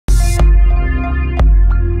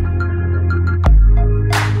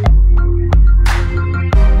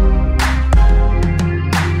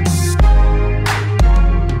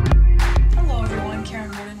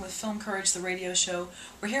radio show.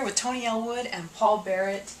 We're here with Tony Elwood and Paul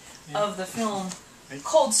Barrett of the film Hey.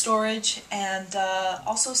 Cold Storage and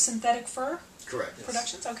also Synthetic Fur Correct.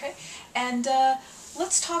 Productions. Okay, and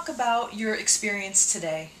let's talk about your experience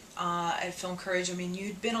today at Film Courage. I mean,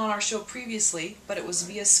 you'd been on our show previously, but it was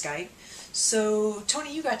via Skype. So,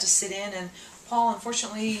 Tony, you got to sit in, and Paul,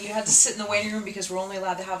 unfortunately, you had to sit in the waiting room because we're only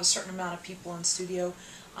allowed to have a certain amount of people in studio.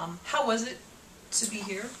 How was it to be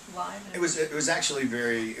here live? It was actually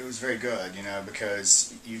very good, you know,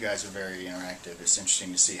 because you guys are very interactive. It's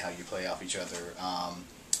interesting to see how you play off each other.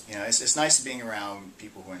 You know, it's nice being around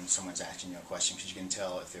people when someone's asking you a question because you can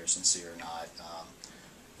tell if they're sincere or not.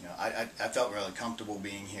 You know, I felt really comfortable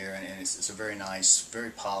being here, and it's a very nice,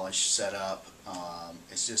 very polished setup.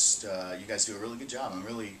 It's just you guys do a really good job. I'm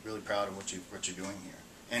really proud of what you're doing here,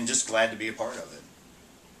 and just glad to be a part of it.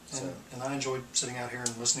 So. And I enjoyed sitting out here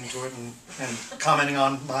and listening to it and commenting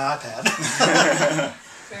on my iPad.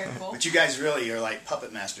 Very cool. But you guys really are like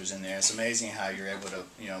puppet masters in there. It's amazing how you're able to,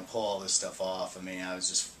 you know, pull all this stuff off. I mean, I was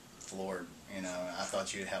just floored. You know, I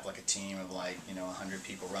thought you'd have like a team of like, you know, 100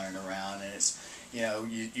 people running around, and it's, you know,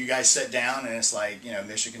 you guys sit down and it's like, you know,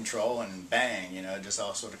 mission control and bang, you know, it just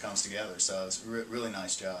all sort of comes together. So it's a really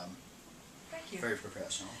nice job. Thank you. Very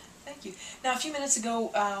professional. Thank you. Now, a few minutes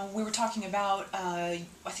ago, we were talking about, I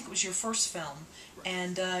think it was your first film, Right.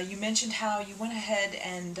 and you mentioned how you went ahead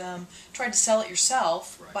and tried to sell it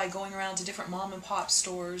yourself Right. by going around to different mom-and-pop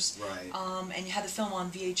stores, Right. And you had the film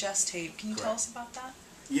on VHS tape. Can you tell Correct. us about that?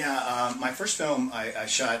 Yeah, my first film I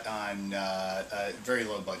shot on a very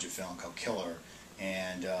low-budget film called Killer,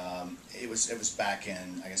 and it was back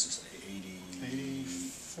in, I guess it was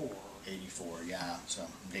 84. 84, yeah. So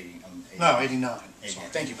I'm 80. No, 89. 80. Sorry.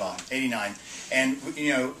 Thank you, Paul. 89. And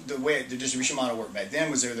you know the way the distribution model worked back then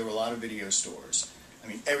was there were a lot of video stores. I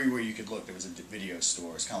mean, everywhere you could look, there was a video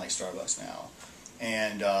store. It's kind of like Starbucks now.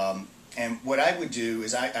 And what I would do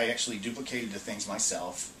is I actually duplicated the things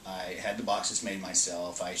myself. I had the boxes made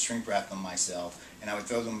myself. I shrink wrapped them myself, and I would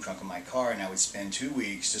throw them in the trunk of my car, and I would spend 2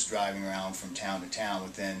 weeks just driving around from town to town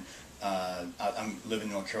within. I live in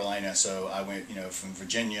North Carolina, so I went, you know, from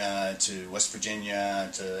Virginia to West Virginia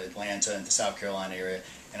to Atlanta and the South Carolina area,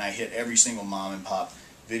 and I hit every single mom and pop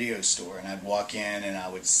video store, and I'd walk in and I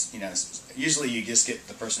would, you know, usually you just get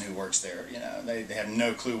the person who works there, you know, they have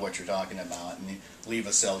no clue what you're talking about, and you leave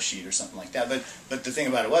a sell sheet or something like that. But the thing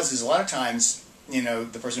about it is a lot of times, you know,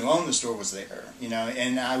 the person who owned the store was there, you know,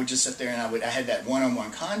 and I would just sit there and I had that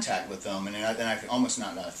one-on-one contact with them, and then I could almost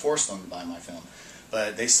not force them to buy my film.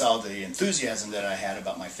 But they saw the enthusiasm that I had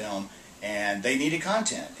about my film, and they needed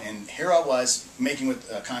content. And here I was making with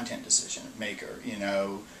a content decision maker, you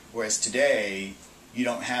know, whereas today you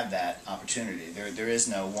don't have that opportunity. There is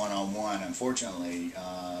no one-on-one, unfortunately,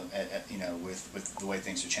 you know, with the way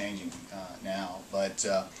things are changing now. But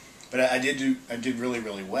I did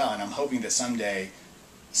really well, and I'm hoping that someday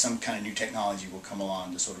some kind of new technology will come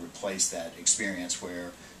along to sort of replace that experience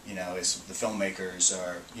where, you know, it's the filmmakers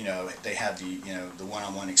are, you know, they have the, you know, the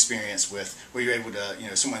one-on-one experience with where you're able to, you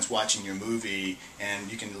know, someone's watching your movie and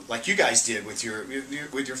you can, like you guys did with your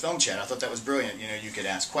film chat. I thought that was brilliant. You know, you could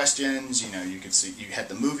ask questions. You know, you could see, you had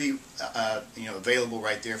the movie, you know, available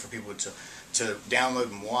right there for people to download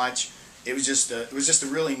and watch. It was just a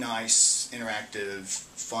really nice, interactive,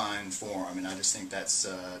 fun forum, and I just think that's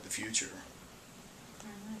the future.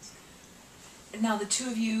 Now, the two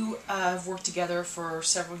of you have worked together for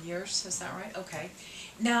several years, is that right? Okay.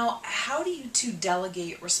 Now, how do you two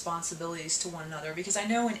delegate responsibilities to one another? Because I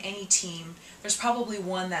know in any team, there's probably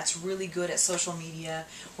one that's really good at social media,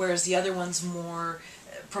 whereas the other one's more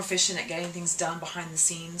proficient at getting things done behind the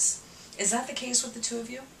scenes. Is that the case with the two of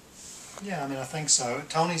you? Yeah, I mean, I think so.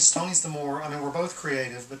 Tony's the more, I mean, we're both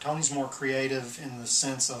creative, but Tony's more creative in the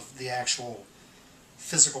sense of the actual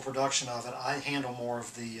physical production of it. I handle more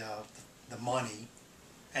of the money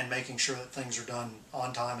and making sure that things are done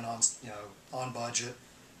on time and on, you know, on budget,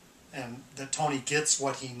 and that Tony gets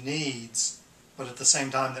what he needs, but at the same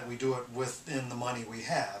time that we do it within the money we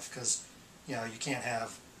have, because, you know, you can't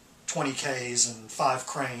have 20 Ks and 5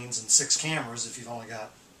 cranes and 6 cameras if you've only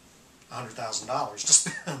got $100,000 to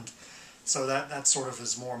spend. So that sort of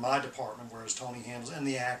is more my department, whereas Tony handles, and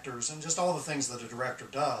the actors and just all the things that a director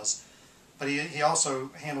does. But he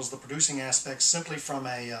also handles the producing aspects simply from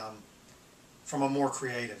a more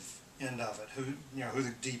creative end of it. Who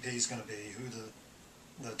the DP is going to be, who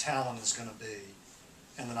the talent is going to be,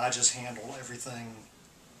 and then I just handle everything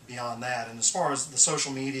beyond that. And as far as the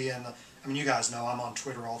social media and I mean, you guys know I'm on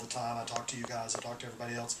Twitter all the time. I talk to you guys. I talk to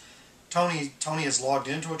everybody else. Tony has logged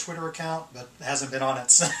into a Twitter account, but hasn't been on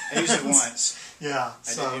it since. I used it once. Yeah,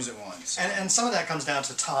 I did use it once. And some of that comes down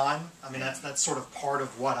to time. I mean, that's sort of part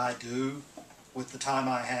of what I do. with the time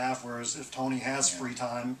I have, whereas if Tony has free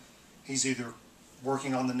time, he's either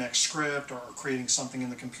working on the next script or creating something in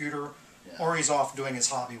the computer, or he's off doing his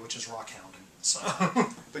hobby, which is rock hounding. So.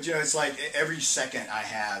 But it's like every second I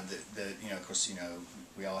have that of course,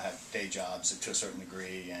 we all have day jobs to a certain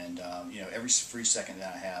degree, and every free second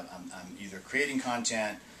that I have, I'm either creating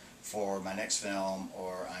content for my next film,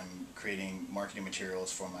 or I'm creating marketing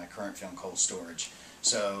materials for my current film, Cold Storage.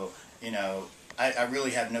 So, I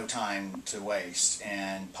really have no time to waste,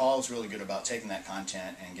 and Paul's really good about taking that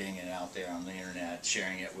content and getting it out there on the internet,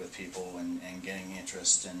 sharing it with people, and getting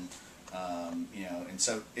interest, and and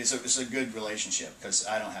so it's a good relationship, because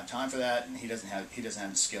I don't have time for that, and he doesn't have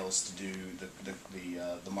the skills to do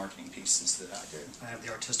the marketing pieces that I do. I have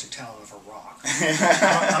the artistic talent of a rock.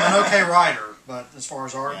 I'm an okay writer, but as far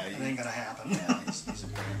as art, it ain't gonna happen. Yeah, he's a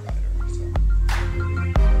very